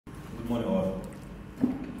morning all.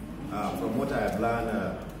 From what I have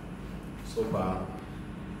learned so far,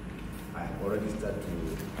 I have already started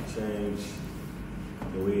to change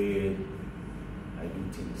the way I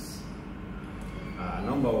do things.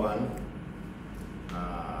 Number one,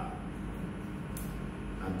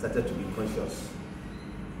 I'm started to be conscious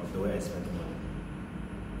of the way I spend money.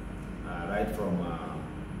 Right from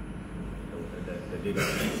the day that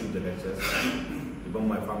I received the lectures, even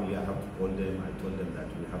my family, I have to call them. I told them that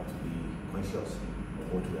we have to be conscious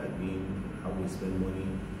of what we are doing, how we spend money,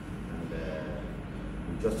 and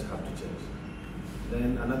we just have to change.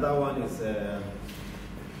 Then another one is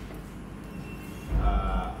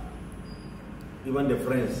even the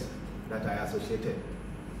friends that I associated.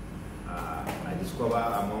 I discover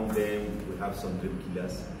among them we have some dream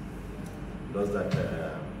killers, those that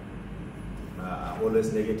are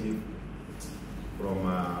always negative, from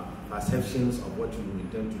perceptions of what you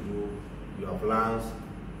intend to do, your plans.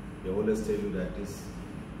 They always tell you that this,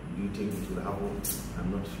 do you think it will happen?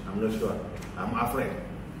 I'm not sure. I'm afraid.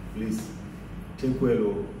 Please think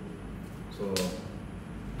well. So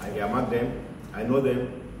I earmark them. I know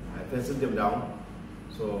them. I pencil them down.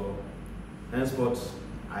 So henceforth,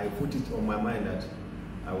 I put it on my mind that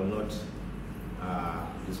I will not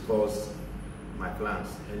discuss my plans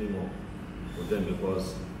anymore with them,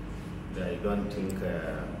 because I don't think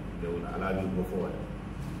they will allow me to go forward.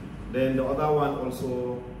 Then the other one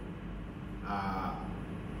also,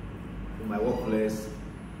 in my workplace,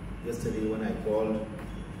 yesterday when I called,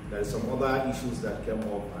 there are some other issues that came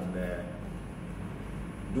up, and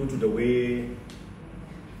due to the way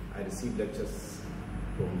I received lectures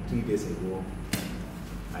from 3 days ago,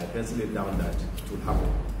 I penciled it down that it will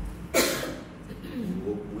happen.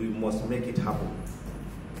 We must make it happen.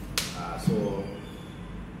 So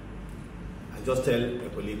I just tell a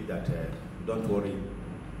colleague that don't worry,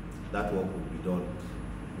 that work will be done.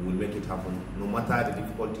 We will make it happen. No matter the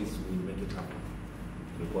difficulties, we will make it happen.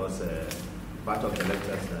 Because part of the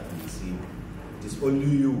lectures that we see, it is only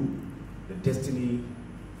you. The destiny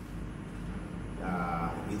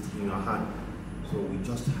is in your hand. So we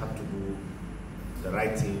just have to do the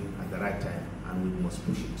right thing at the right time, and we must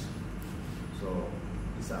push it. So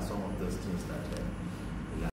these are some of those things that